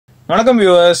வணக்கம்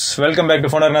viewers, welcome back to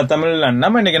ஃபோனர் Tamil.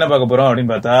 நம்ம இன்னைக்கு என்ன பார்க்க போறோம்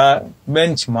அப்படின்னு பார்த்தா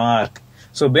bench mark.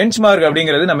 So bench mark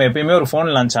அப்படிங்கிறது நம்ம எப்பயுமே ஒரு ஃபோன்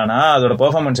லான்ச் ஆனா அதோட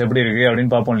பெர்ஃபார்மன்ஸ் எப்படி இருக்கு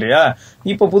அப்படின்னு பார்ப்போம் இல்லையா.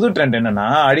 இப்போ புது ட்ரெண்ட் என்னன்னா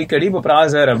அடிக்கடி இப்போ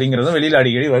ப்ராசர் அப்படிங்கிறதும் வெளியில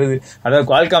அடிக்கடி வருது. அதாவது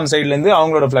Qualcomm சைட்ல இருந்து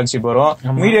அவங்களோட பிளாக்ஷிப் வரும்.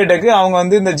 மீடியாடெக் அவங்க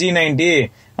வந்து இந்த G90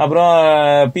 அப்புறம்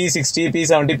P60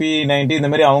 P70 P90 இந்த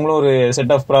மாதிரி அவங்களும் ஒரு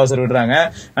செட் ஆஃப் ப்ராசர் விடுறாங்க.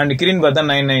 அண்ட் கிரீன் பார்த்தா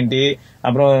 990,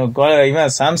 அப்புறம்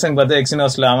இவன் சாம்சங் பார்த்தா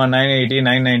எக்ஸினோஸ்ல அவன் 980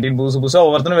 990 புதுசா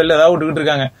ஒவ்வொருத்தரும் வெளில ஏதாவது விட்டுக்கிட்டு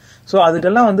இருக்காங்க. ஸோ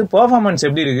அதுக்கெல்லாம் வந்து பெர்ஃபார்மன்ஸ்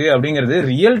எப்படி இருக்கு அப்படிங்கிறது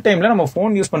ரியல் டைம்ல நம்ம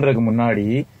போன் யூஸ் பண்றதுக்கு முன்னாடி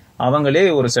அவங்களே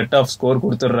ஒரு செட் ஆஃப் ஸ்கோர்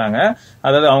கொடுத்துடுறாங்க.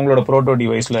 அதாவது அவங்களோட ப்ரோட்டோ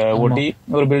டிவைஸ்ல ஓட்டி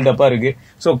ஒரு பில்டப்பா இருக்கு.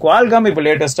 ஸோ Qualcomm இப்ப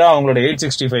லேட்டஸ்டா அவங்களோட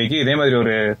 865க்கு இதே மாதிரி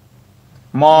ஒரு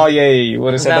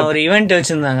ஒரு ஈவென்ட்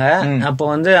வச்சிருந்தாங்க. அப்போ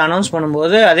வந்து அனௌன்ஸ்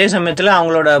பண்ணும்போது அதே சமயத்துல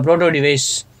அவங்களோட ப்ரோட்டோ டிவைஸ்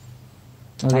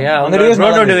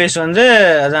ப்ரோட்டோ டிவைஸ் வந்து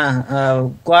அதான்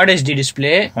quad HD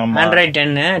display, Android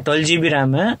 10, 12GB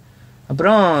RAM,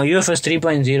 அப்புறம் UFS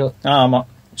 3.0, ஆமா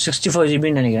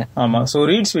 64GB நினைக்கிறேன். ஆமா. சோ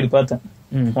ரீட் ஸ்பீட் பார்த்தேன்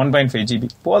 1.5GB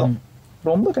போதும்,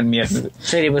 ரொம்ப கம்மியா இருந்தது.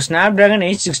 சரி, இப்போ Snapdragon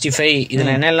 865 இதுல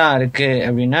என்னெல்லாம் இருக்கு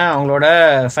அப்படின்னா அவங்களோட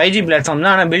 5G பிளாட்ஃபார்ம்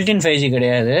தான், ஆனா பில்ட்-இன் 5G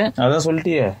கிடையாது. அதான்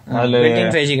சொல்லிட்டியே, அதுல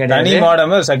பில்ட்-இன் 5G கிடையாது, தனி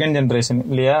மாடல் செகண்ட் ஜெனரேஷன்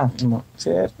இல்லையா.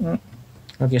 சரி,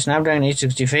 ஓகே. Snapdragon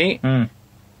 865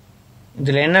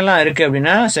 இதுல என்னெல்லாம் இருக்கு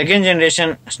அப்படின்னா செகண்ட்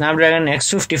ஜெனரேஷன் Snapdragon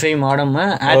X55 மாடம்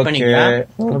ஆட் பண்ணிக்கலாம்.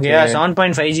 ஓகேயா,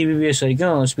 7.5Gbps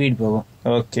வரைக்கும் ஸ்பீட் போகும்.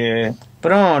 ஓகே.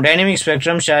 அப்புறம் டைனமிக்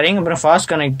ஸ்பெக்ட்ரம் ஷேரிங், அப்புறம் ஃபாஸ்ட்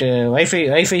கனெக்ட்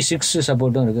வைஃபை 6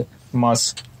 சப்போர்ட்டும் இருக்கு. மாஸ்.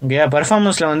 ஓகேயா,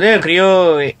 பெர்ஃபார்மன்ஸ்ல வந்து Creo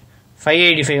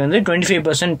 585 வந்து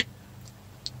 25%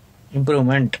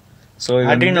 இம்ப்ரூவ்மெண்ட். ஸோ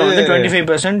Adreno வந்து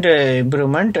 25%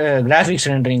 இம்ப்ரூவ்மெண்ட். Graphics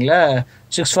ரெண்டரிங்ல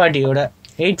 640யோட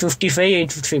 855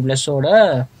 855 பிளஸோட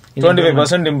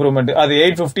 25% improvement. அது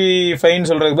 855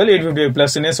 சொல்றதுக்கு பதில் 855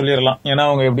 பிளஸ்னே சொல்லிடலாம். ஏன்னா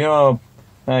அவங்க எப்படியும்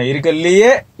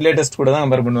இருக்கலையே லேட்டஸ்ட் கூட தான்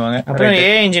கம்பேர் பண்ணுவாங்க. அப்புறம் ஏ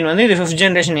இன்ஜின் வந்து இது 5th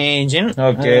generation AI engine.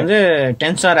 Okay, வந்து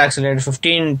டென்சார் ஆக்சிலரேட்டர்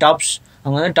 15 டாப்ஸ்,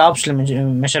 அவங்க வந்து டாப்ஸ்ல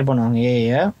மெஷர் பண்ணுவாங்க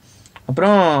ஏஐ.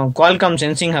 அப்புறம் Qualcomm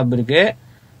சென்சிங் ஹப் இருக்கு.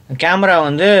 கேமரா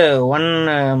வந்து 1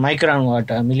 மைக்ரான்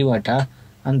மில்லி வாட்டா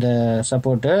அந்த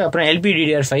சப்போர்ட். அப்புறம்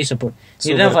LPDDR5 சப்போர்ட்.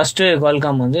 இதுதான் ஃபர்ஸ்ட்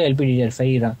Qualcomm வந்து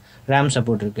LPDDR5 ரேம்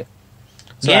சப்போர்ட் இருக்கு.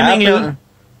 கேமிங்ல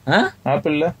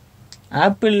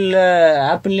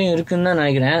ஆப்பிள்லயும் இருக்குன்னு தான்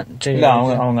நினைக்கிறேன். இல்ல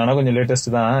அவங்க ஆனா கொஞ்சம் லேட்டஸ்ட்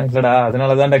தான் இல்லடா,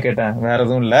 அதனாலதான்டா கேட்டேன், வேற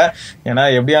எதுவும் இல்ல. ஏன்னா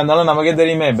எப்படியா இருந்தாலும் நமக்கே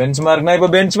தெரியுமே பெஞ்ச் மார்க்னா இப்ப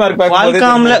பெஞ்ச் மார்க்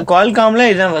Qualcommல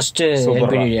இதுதான் ஃபர்ஸ்ட்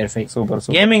LPDDR5. சூப்பர்.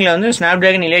 கேமிங்ல வந்து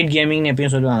Snapdragon Elite Gaming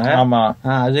எப்பயும் சொல்லுவாங்க. ஆமா,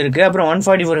 அது இருக்கு. அப்புறம்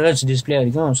 144Hz டிஸ்பிளே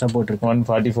வரைக்கும் சப்போர்ட் இருக்கு.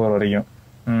 144 வரைக்கும்.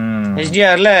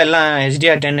 HDRல எல்லாம்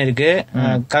HDR10 இருக்கு.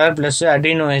 Colour plus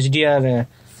Adreno HDR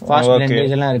fast blend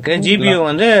இதெல்லாம் இருக்கு. GPU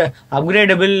வந்து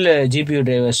அப்கிரேடபிள் GPU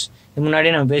டிரைவர்ஸ். இது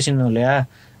முன்னாடியே நம்ம பேசியிருந்தோம் இல்லையா.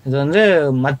 இது வந்து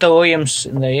மற்ற OEMs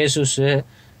இந்த ஏசூஸ்,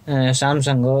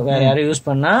 சாம்சங்கோ வேற யாரும் யூஸ்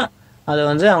பண்ணா அதை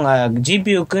வந்து அவங்க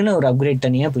GPUக்குன்னு ஒரு அப்கிரேட்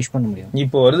தனியா புஷ் பண்ண முடியும்.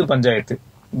 இப்போ வருது பஞ்சாயத்து,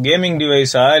 கேமிங்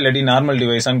டிவைஸா இல்லாட்டி நார்மல்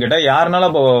டிவைஸான்னு கேட்டா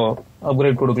யாருனாலும் இப்போ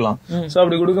அப்கிரேட் கொடுக்கலாம். ஸோ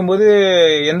அப்படி கொடுக்கும்போது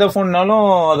எந்த போன்னாலும்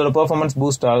அதோட பெர்ஃபார்மன்ஸ்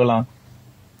பூஸ்ட் ஆகலாம்.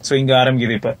 ஸோ இங்க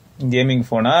ஆரம்பிக்குது இப்ப கேமிங்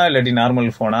போனா இல்லாட்டி நார்மல்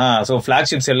போனா. ஸோ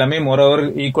பிளாக்ஷிப்ஸ் எல்லாமே மோரோவர்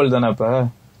ஈக்குவல் தானே. இப்ப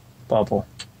பாப்போம்.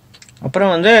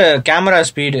 அப்புறம் வந்து camera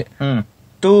speed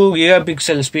 2 GP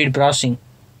speed processing.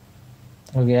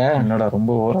 Okay, என்னடா ரொம்ப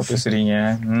ஓவரா பேசுறீங்க.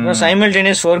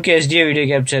 Simultaneous 4K HDR video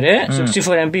capture,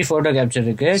 64 MP photo capture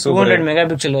இருக்கு. 200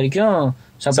 MP வரைக்கும்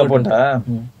சப்போர்ட்டா.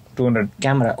 200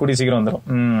 கேமரா கூடி சீக்கிரம் வந்துடும்.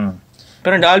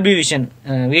 அப்புறம் டால்பி விஷன்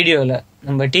வீடியோல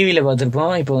நம்ம டிவில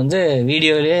பாத்திருப்போம். இப்போ வந்து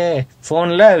வீடியோலயே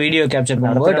போன்ல வீடியோ கேப்சர்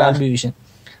பண்ணும்போது டால்பி விஷன்.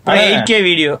 8K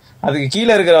வீடியோ, அதுக்கு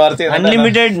கீழே இருக்கிற வார்த்தை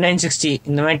அன்லிமிட்டெட் 960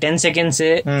 இந்த மாதிரி 10 செகண்ட்ஸ்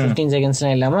 15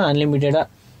 செகண்ட்ஸ்லாம் இல்லாம அன்லிமிட்டடா.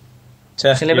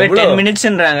 சில பேர் 10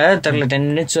 மினிட்ஸ்ன்றாங்க, தெரியல 10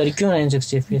 மினிட்ஸ் வரைக்கும்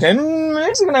 960 FPS. 10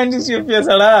 மினிட்ஸ்க்கு 960 FPS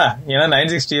ஆடா. ஏன்னா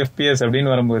 960 FPS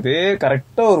அப்படின்னு வரும்போது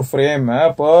கரெக்டா ஒரு ஃப்ரேம்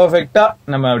பெர்ஃபெக்ட்டா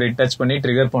நம்ம அப்படி டச் பண்ணி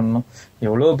ட்ரிகர் பண்ணணும்.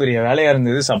 எவ்வளவு பெரிய வேலையா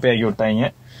இருந்தது, சப்பையாக்கி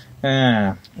விட்டாங்க.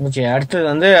 ஓகே, அடுத்தது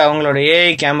வந்து அவங்களோட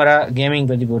AI கேமரா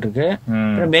கேமிங் பத்தி போட்டிருக்கு.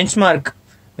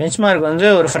 பெஞ்ச்மார்க் வந்து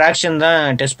ஒரு ஃபிராக்ஷன் தான்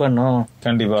டெஸ்ட் பண்ணும்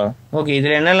கண்டிப்பா. ஓகே,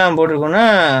 இதுல என்னெல்லாம் போட்டிருக்கோம்னா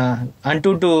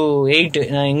Antutu to 8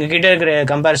 எங்க கிட்ட இருக்கிற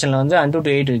கம்பேரிசன்ல வந்து Antutu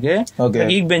to 8 இருக்கு.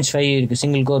 Geekbench 5 இருக்கு,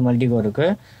 சிங்கிள் கோர் மல்டி கோர் இருக்கு.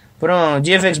 அப்புறம்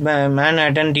GFX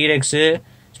Manhattan T-Rex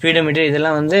ஸ்பீடோமீட்டர்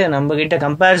இதெல்லாம் வந்து நம்ம கிட்ட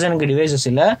கம்பேரிசனுக்கு டிவைசஸ்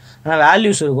இல்ல, ஆனா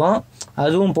வேல்யூஸ் இருக்கும்,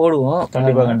 அதுவும் போடுவோம்.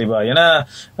 கண்டிப்பா கண்டிப்பா. ஏன்னா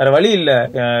வேற வழி இல்ல.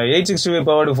 865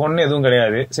 பவர்டு போன் எதுவும்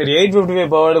கிடையாது. சரி, 855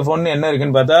 பவர்டு போன் என்ன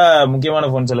இருக்குன்னு பார்த்தா முக்கியமான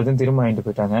போன்ஸ் எல்லாத்தையும் திரும்ப வாங்கிட்டு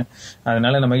போயிட்டாங்க.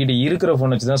 அதனால நம்ம கிட்ட இருக்கிற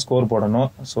போன் வச்சுதான் ஸ்கோர் போடணும்.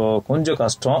 சோ கொஞ்சம்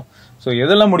கஷ்டம். சோ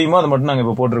எதெல்லாம் முடியுமோ அதை மட்டும் நாங்க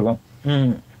இப்ப போட்டிருக்கோம்.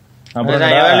 அப்புறம்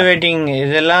எவாலுவேட்டிங்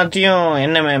இது எல்லாத்தையும்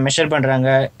என்ன மெஷர் பண்றாங்க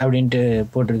அப்படின்ட்டு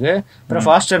போட்டிருக்கு. அப்புறம்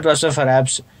ஃபாஸ்டர் ப்ராசஸர் ஃபார்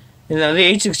ஆப்ஸ் இதுல வந்து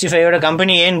 865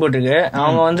 கம்பெனி ஏன்னு போட்டிருக்கு.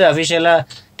 அவங்க வந்து அபிஷியலா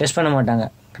டெஸ்ட் பண்ண மாட்டாங்க.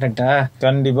 கரெக்டா?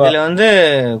 கண்டிப்பா. இதுல வந்து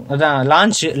அதான்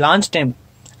launch time,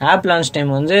 app launch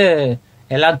time வந்து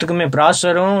எல்லாத்துக்குமே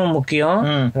ப்ராசஸரும் முக்கியம்,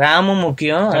 ரேமும்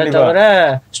முக்கியம், அது தவிர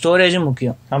ஸ்டோரேஜும்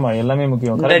முக்கியம். ஆமா, எல்லாமே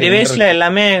முக்கியம். இந்த டிவைஸ்ல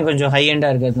எல்லாமே கொஞ்சம் ஹை எண்டா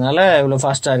இருக்கிறதுனால இவ்வளவு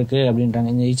ஃபாஸ்டா இருக்கு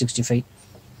அப்படின்றாங்க இந்த 865.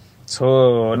 சோ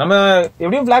நம்ம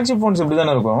எப்படியும் ஃபிளாக்ஷிப் போன்ஸ் இப்படி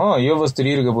தானே இருக்கும். UFS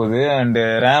 3 இருக்க போகுது அண்ட்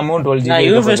ரேமும் 12GB.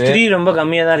 UFS 3 ரொம்ப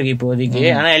கம்மியா தான் இருக்கு இப்போதைக்கு.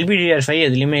 ஆனா LPDDR5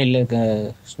 எதுலயுமே இல்ல.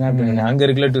 ஸ்னாப்டிராகன் அங்க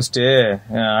இருக்குல ட்விஸ்ட்.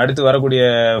 அடுத்து வரக்கூடிய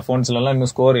போன்ஸ்ல எல்லாம்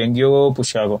இன்னும் ஸ்கோர் எங்கேயோ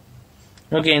புஷ் ஆகும்.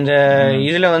 ஓகே, இந்த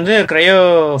இதுல வந்து Cryo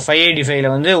 585ல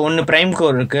வந்து 1 பிரைம்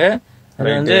கோர் இருக்கு.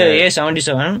 அது வந்து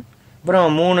A77. அப்புறம்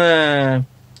 3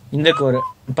 இந்த கோர்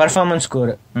பெர்ஃபார்மன்ஸ்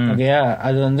கோர். ஓகேயா,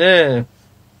 அது வந்து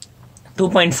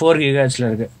 2.4 GHzல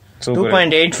இருக்கு.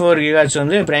 2.84 GHz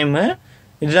வந்து பிரைம்.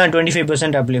 இதுதான்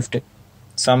 25% அப்லிஃப்ட்.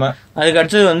 சம. அதுக்கு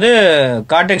அடுத்தது வந்து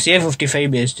Cortex A55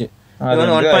 பேஸ்ட். இது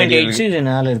வந்து 1.86 இது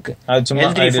 4 இருக்கு.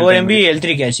 L3 4MB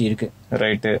L3 கேட்சி இருக்கு.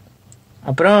 ரைட்.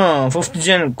 அப்புறம் 5th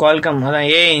gen Qualcomm அதான்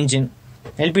A இன்ஜின்.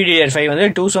 LPDDR5 வந்து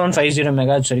 2750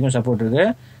 MHz வரைக்கும் சப்போர்ட் இருக்கு.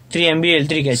 3MB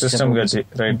L3 catchy system catchy.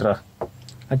 ரைட்ரா.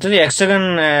 அடுத்தது Hexagon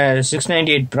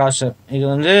 698 ப்ராசஸர். இது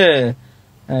வந்து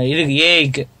இதுக்கு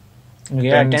ஏஐக்கு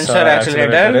tensor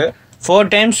accelerator 4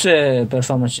 times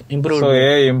performance improve. So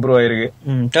AI improve ஆயிருக்கு.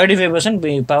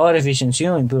 35% பவர்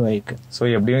எஃபிஷியன்சியும் இம்ப்ரூவ் ஆயிருக்கு. சோ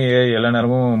எப்படியும் ஏஐ எல்லா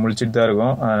நேரமும் முழிச்சிட்டு தான்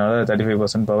இருக்கும். அதனால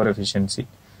 35% பவர் எஃபிஷியன்சி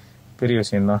பெரிய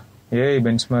விஷயம் தான். AI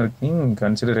benchmarking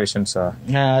கன்சிடரேஷன்ஸா?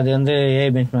 அது வந்து ஏஐ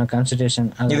பெஞ்ச்மார்க் கன்சிடரேஷன்.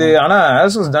 இது ஆனா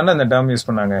Asus தானே அந்த டேர்ம் யூஸ்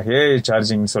பண்ணாங்க, ஏஐ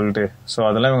சார்ஜிங் சொல்லிட்டு. சோ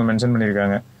அதெல்லாம் இவங்க மென்ஷன்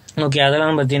பண்ணிருக்காங்க. ஓகே,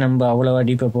 அதெல்லாம் பத்தி நம்ம அவ்வளவா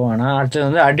டீப்பா போவோம். அடுத்து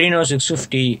வந்து Adreno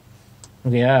 650.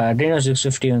 ஓகேயா, Adreno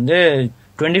 650 வந்து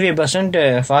 25%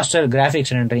 pastor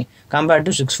graphics rendering compared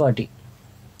to 640.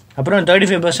 அப்புறம்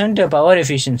 35% பவர்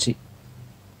எஃபிஷியன்சி.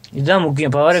 இதுதான்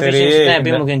முக்கியம். பவர் எஃபிஷியன்சி தான்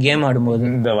எப்பயும் முக்கியம் கேம் ஆடும்போது.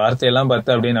 இந்த வார்த்தையெல்லாம்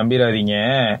பார்த்து அப்படியே நம்பிடாதீங்க.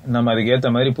 நம்ம அதுக்கேற்ற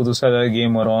மாதிரி புதுசா ஏதாவது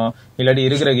கேம் வரும், இல்லாட்டி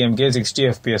இருக்கிற கேமுக்கே 60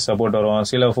 FPS சப்போர்ட் வரும்.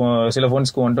 சில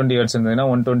போன்ஸ்க்கு 120 Hz இருந்ததுன்னா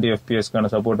 120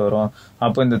 FPSக்கான சப்போர்ட் வரும்.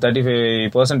 அப்போ இந்த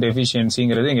 35%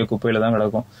 எஃபிஷியன்சிங்கிறது இங்க குப்பையில தான்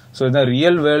கிடக்கும். ஸோ இதுதான்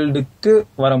ரியல் வேர்ல்டுக்கு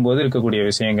வரும்போது இருக்கக்கூடிய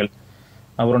விஷயங்கள்.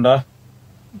 அப்புறம்டா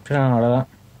அவ்வளவுதான்.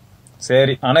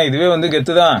 சரி, ஆனா இதுவே வந்து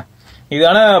கெத்து தான். இது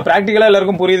ஆனா பிராக்டிகலா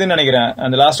எல்லாருக்கும் புரியுதுன்னு நினைக்கிறேன்.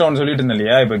 அந்த லாஸ்ட் ஒன் சொல்லிட்டு இருந்தேன்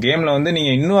இல்லையா, இப்ப கேம்ல வந்து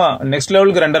நீங்க இன்னும் நெக்ஸ்ட்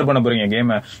லெவலுக்கு ரெண்டர் பண்ண போறீங்க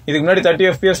கேம். இதுக்கு முன்னாடி 30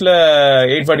 FPSல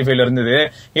 845ல இருந்தது,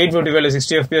 855ல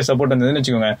 60 FPS சப்போர்ட் இருந்ததுன்னு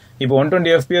வச்சுக்கோங்க. இப்போ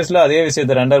 120 FPSல அதே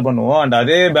விஷயத்தை ரெண்டர் பண்ணுவோம். அண்ட்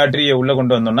அதே பேட்டரியை உள்ள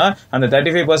கொண்டு வந்தோம்னா அந்த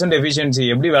 35% எஃபிஷியன்சி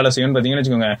எப்படி வேலை செய்யும்னு பாத்தீங்கன்னு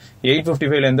வச்சுக்கோங்க.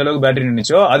 855ல எந்த அளவுக்கு பேட்டரி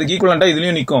நின்னுச்சோ அதுக்கு ஈக்குவலண்டா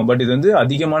இதுலயும் நிக்கும். பட் இது வந்து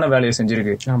அதிகமான வேலையை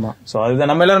செஞ்சிருக்கு. சோ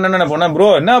அதுதான் நம்ம எல்லாரும் என்ன நினைப்போம், ப்ரோ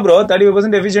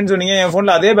 35% எஃபிஷியன்சி சொன்னீங்க, என்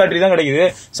போன்ல அதே பேட்டரி தான் கிடைக்குது,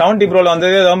 70 Proல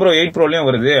வந்ததே தான் ப்ரோ 8 Proலயும்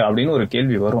வருது அப்படின்னு ஒரு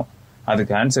கேள்வி வரும்.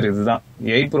 அதுக்கு ஆன்சர் இதுதான்.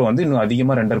 8 Pro வந்து இன்னும்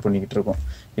அதிகமா ரெண்டர் பண்ணிக்கிட்டு இருக்கும்.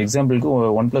 எக்ஸாம்பிளுக்கு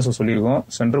OnePlus சொல்லியிருக்கோம்.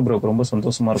 சென்ட்ரல் ப்ரோக்கு ரொம்ப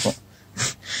சந்தோஷமா இருக்கும்.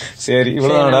 சரி,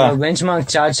 இவ்வளவுதான்டா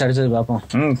பெஞ்ச்மார்க் சார்ட்ஸ். அடுத்தது பார்ப்போம்.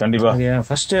 கண்டிப்பா.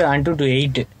 First Antutu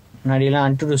 8. முன்னாடி எல்லாம்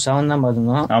Antutu 7 தான்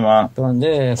பார்த்துருந்தோம். ஆமா, இப்போ வந்து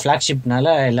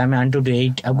ஃபிளாக்ஷிப்னால எல்லாமே Antutu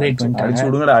 8 அப்கிரேட்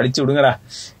பண்ணிட்டாங்க. அடிச்சு விடுங்கடா.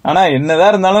 ஆனா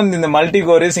என்னதான் இருந்தாலும் இந்த மல்டி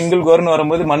கோர் சிங்கிள் கோர்னு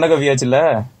வரும்போது மண்ண கவியாச்சுல.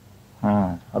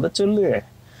 அத சொல்லு.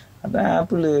 அதான்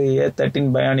ஆப்பிள் A13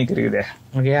 பயானிக் இருக்குது.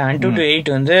 ஓகே, Antutu 8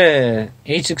 வந்து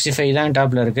 865 தான்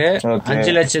டாப்ல இருக்கு.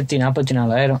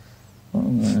 5,44,000.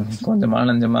 கொஞ்சமா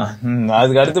நஞ்சமா.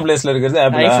 அதுக்கு அடுத்த பிளேஸ்ல இருக்கிறது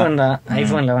ஆப்பிள் ஐபோன் தான்.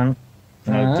 ஐபோன் 11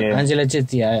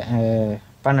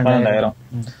 5,12,000.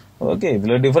 ஓகே,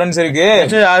 இதுல டிஃபரன்ஸ் இருக்கு.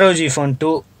 ROG Phone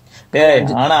 2.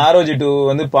 ஆனா ROG 2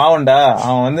 வந்து பாவண்டா.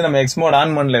 அவன் வந்து நம்ம எக்ஸ்மோட்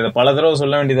ஆன் பண்ணல. இதை பல தடவை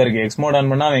சொல்ல வேண்டியதா இருக்கு. எக்ஸ்மோட் ஆன்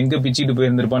பண்ணா அவன் எங்க பிச்சிட்டு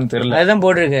போயிருந்திருப்பான்னு தெரியல. அதுதான்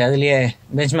போட்டிருக்கு அதுலயே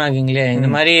பெஞ்ச்மார்க்கிங்லயே இந்த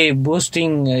மாதிரி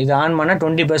பூஸ்டிங் இது ஆன் பண்ணா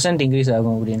 20% இன்க்ரீஸ்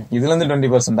ஆகும் அப்படின்னு. இதுல இருந்து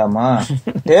 20% ஆமா?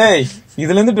 டேய்,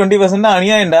 இதுல இருந்து 20%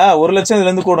 அநியாயம்டா. 1 லட்சம்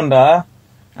இதுல இருந்து கூடும்டா.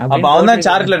 அப்ப அவன் தான்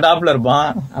சார்ட்ல டாப்ல இருப்பான்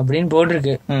அப்படின்னு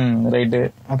போட்டிருக்கு. ரைட்.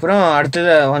 அப்புறம்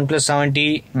அடுத்தது OnePlus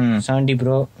 70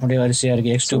 Pro அப்படியே வரிசையா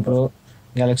இருக்கு. X2 Pro,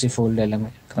 Galaxy Fold எல்லாமே.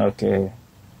 ஓகே.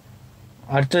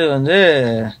 அடுத்தது வந்து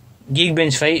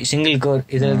Geekbench 5 சிங்கிள் கோர்.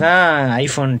 இதுதான்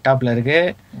ஐபோன் டாப்ல இருக்கு.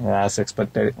 as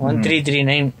expected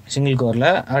 1339 single கோர்ல.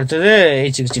 அடுத்தது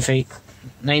 865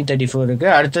 934 இருக்கு.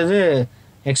 அடுத்தது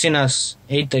Exynos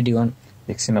 831.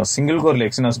 Exynos சிங்கிள் கோர்ல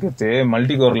Exynos கத்து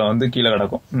மல்டி கோர்ல வந்து கீழ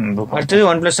கிடக்கும். அடுத்தது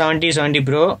OnePlus 70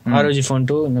 Pro, ROG Phone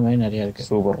 2 இந்த மாதிரி நிறைய இருக்கு.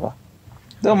 சூப்பர்ரா.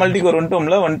 இதோ மல்டி கோர்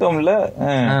வந்துட்டோம்ல.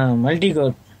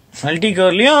 மல்டி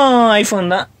கோர்லயும்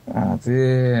ஐபோன் தான். அது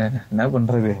என்ன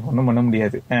பண்றது, ஒண்ணும் பண்ண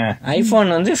முடியாது. ஐபோன்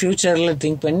வந்து ஃபியூச்சர்ல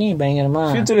திங்க் பண்ணி பயங்கரமா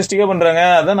ஃபியூச்சரிஸ்டிக்கா பண்றாங்க.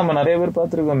 அதான் நம்ம நிறைய பேர்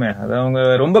பாத்துருக்கோமே. அது அவங்க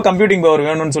ரொம்ப கம்ப்யூட்டிங் பவர்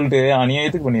வேணும்னு சொல்லிட்டு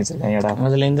அநியாயத்துக்கு பண்ணி வச்சிருக்காங்கடா.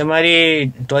 அதுல இந்த மாதிரி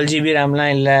 12GB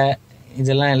ரேம்லாம் இல்ல,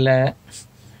 இதெல்லாம் இல்ல,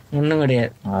 ஒண்ணும்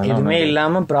கிடையாது. எதுவுமே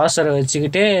இல்லாம ப்ராசஸரை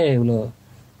வச்சுக்கிட்டே இவ்வளோ.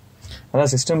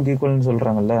 அதான் சிஸ்டம்க்கு ஈக்குவல்னு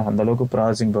சொல்றாங்கல்ல, அந்த அளவுக்கு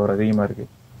ப்ராசஸிங் பவர் அதிகமா இருக்கு.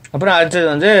 அப்புறம் அடுத்தது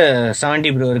வந்து 70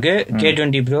 ப்ரோ இருக்கு,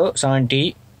 K20 ப்ரோ 70.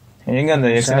 எங்க அந்த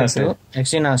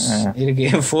எக்ஸினாஸ் இருக்கு,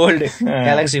 ஃபோல்டு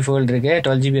கேலக்ஸி ஃபோல்டு இருக்கு,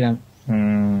 12GB RAM,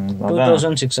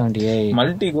 2678.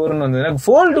 மல்டி கோர்னு வந்து எனக்கு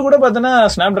ஃபோல்டு கூட பார்த்தனா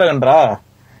ஸ்னாப்டிராகன்டா.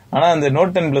 ஆனா அந்த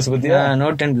நோட் 10 பிளஸ் பத்தியா,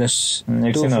 நோட் 10 பிளஸ்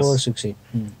 2468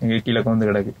 எங்க கீழே வந்து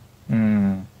கிடக்கு.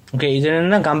 ஓகே, இது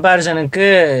என்ன கம்பேரிசனுக்கு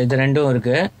இது ரெண்டும்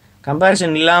இருக்கு.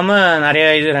 கம்பேரிசன் இல்லாம நிறைய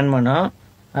இது ரன் பண்ணோம்.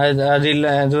 அது இல்ல,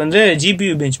 அது வந்து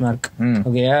ஜிபியூ பெஞ்ச் மார்க்.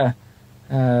 ஓகேயா,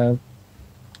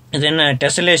 இது என்ன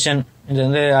டெசலேஷன், இது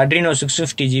வந்து அட்ரினோ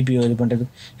 650 ஜிபியூ இது பண்றது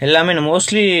எல்லாமே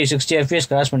மோஸ்ட்லி 60 FPS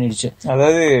கிராஸ் பண்ணிடுச்சு.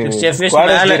 அதாவது 60 FPS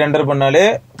மேல ரெண்டர் பண்ணாலே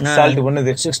சால்ட்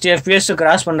பண்ணுது. 60 FPS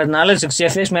கிராஸ் பண்றதுனால 60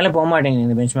 FPS மேல போக மாட்டேங்குது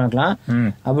இந்த பெஞ்ச் மார்க்லாம்.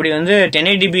 அப்படி வந்து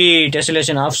 1080p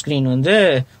டெசலேஷன் ஆஃப் ஸ்கிரீன் வந்து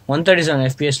 137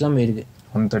 FPS எல்லாம் போயிருக்கு.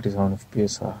 137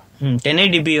 FPS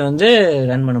 1080p வந்து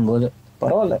ரன் பண்ணும்போது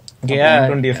பரவாயில்ல.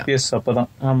 20 FPS அப்பதான்.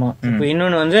 ஆமா. இப்போ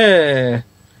இன்னொன்னு வந்து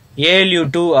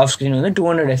ALU2 ஆஃப் ஸ்கிரீன் வந்து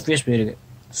 200 FPS போயிருக்கு.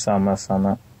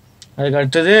 சம. அதுக்கு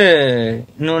அடுத்தது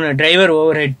இன்னொன்னு டிரைவர்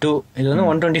ஓவர் ஹெட் 2, இது வந்து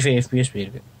 125 FPS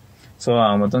போயிருக்கு. ஸோ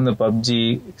மொத்தம் இந்த பப்ஜி,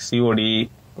 COD,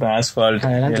 ஆஸ்பால்ட்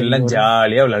எல்லாம்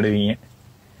ஜாலியா விளையாடுவீங்க.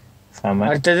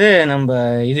 அடுத்தது நம்ம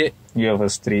இது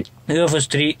UFS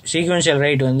 3 சீக்வென்ஷியல்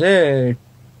ரைட் வந்து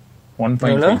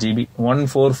 1.5 GB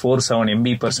 1447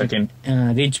 MB/s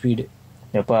ரீச் ஸ்பீடு.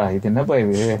 எப்பா இது என்னப்பா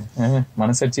இது,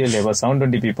 மனசாட்சியே இல்லையாப்பா?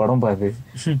 720p படம் பாது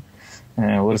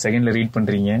 1 செகண்ட்ல ரீட்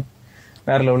பண்றீங்க,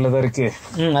 வேற லெவல்ல தான் இருக்கு.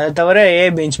 அதை தவிர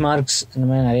பெஞ்ச் மார்க்ஸ் இந்த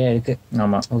மாதிரி நிறைய இருக்கு.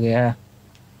 ஆமா, ஓகே,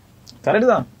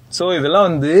 கரெக்ட் தான். சோ இதெல்லாம்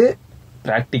வந்து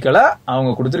பிராக்டிக்கலா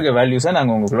அவங்க கொடுத்திருக்க வேல்யூஸை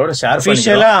நாங்க உங்களோட ஷேர்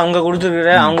பண்ணிக்கலாம். அவங்க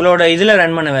கொடுத்திருக்கிற அவங்களோட இதுல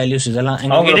ரன் பண்ண வேல்யூஸ் இதெல்லாம்.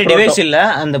 எங்க டிவைஸ் இல்ல,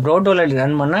 அந்த ப்ரோட்டோல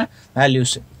ரன் பண்ண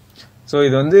வேல்யூஸ். சோ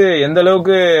இது வந்து எந்த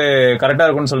அளவுக்கு கரெக்டா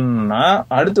இருக்கும்னு சொல்லணும்னா,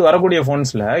 அடுத்து வரக்கூடிய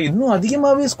போன்ஸ்ல இன்னும்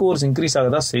அதிகமாவே ஸ்கோர்ஸ் இன்க்ரீஸ்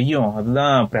ஆகதான் செய்யும்.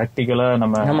 அதுதான் பிராக்டிக்கலா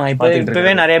நம்ம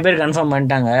இப்பவே நிறைய பேர் கன்ஃபார்ம்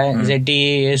பண்ணிட்டாங்க. ZTE,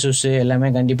 Asus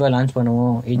எல்லாமே கண்டிப்பா லான்ச்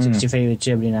பண்ணுவோம் 865 வச்சு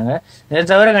அப்படின்னாங்க. இதை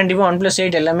தவிர கண்டிப்பா OnePlus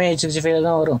 8 எல்லாமே 865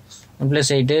 தான் வரும். OnePlus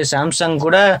 8, சாம்சங்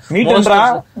கூட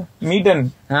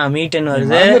மீட்டன்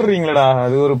வருது.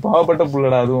 அது ஒரு பாவப்பட்ட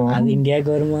புள்ளடா. அதுவும் அது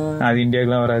இந்தியாவுக்கு வருமா? அது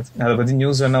இந்தியாவுக்குலாம் வராது. அதை பத்தி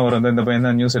நியூஸ் என்ன வரும், இந்த பையன்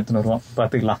தான் நியூஸ் எடுத்துன்னு வருவான்,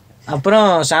 பாத்துக்கலாம். அப்புறம்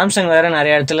சாம்சங் வேற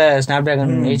நிறைய இடத்துல Snapdragon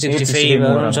 865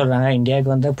 வரும்னு சொல்றாங்க.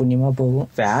 இந்தியாவுக்கு வந்தா புண்ணியமா போகும்,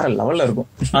 வேற லெவல்ல இருக்கும்.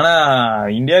 ஆனா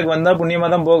இந்தியாவுக்கு வந்தா புண்ணியமா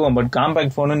தான் போகும். பட்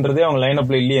காம்பாக்ட் போன்ன்றதே அவங்க லைன்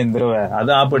அப்ல இல்லையே இந்த தடவை.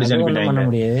 அது ஆப்படிச்சு பண்ண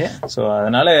முடியாது. சோ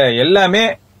அதனால எல்லாமே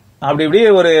அப்படி இப்படி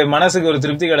ஒரு மனசுக்கு ஒரு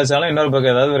திருப்தி கிடைச்சாலும் இன்னொரு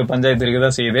பக்கம் ஏதாவது ஒரு பஞ்சாயத்து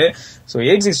இருக்குதான் செய்யுது. ஸோ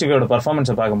 865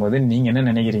 பர்ஃபார்மன்ஸை பார்க்கும்போது நீங்க என்ன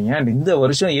நினைக்கிறீங்க? அண்ட் இந்த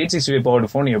வருஷம் 865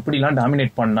 பவர்டு போன் எப்படிலாம்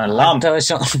டாமினேட் பண்ணலாம்? அடுத்த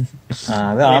வருஷம்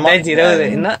அதான்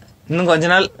 2020 இன்னும் கொஞ்ச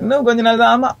நாள்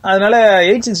தான். ஆமா, அதனால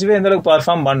 865 எந்த அளவுக்கு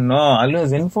பர்ஃபார்ம் பண்ணணும். அதுல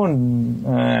ஜென்ஃபோன்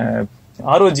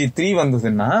ROG 3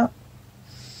 வந்ததுன்னா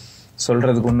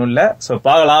சொல்றதுக்கு ஒண்ணும் இல்ல. சோ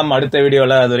பார்க்கலாம் அடுத்த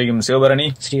வீடியோல. அது வரைக்கும் சிவபரணி,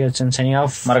 ஸ்ரீவத்சன் சைனிங்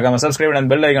ஆஃப். மறக்காம சப்ஸ்கிரைப்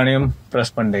அண்ட் பெல் ஐகானையும்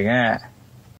பிரஸ் பண்ணுங்க.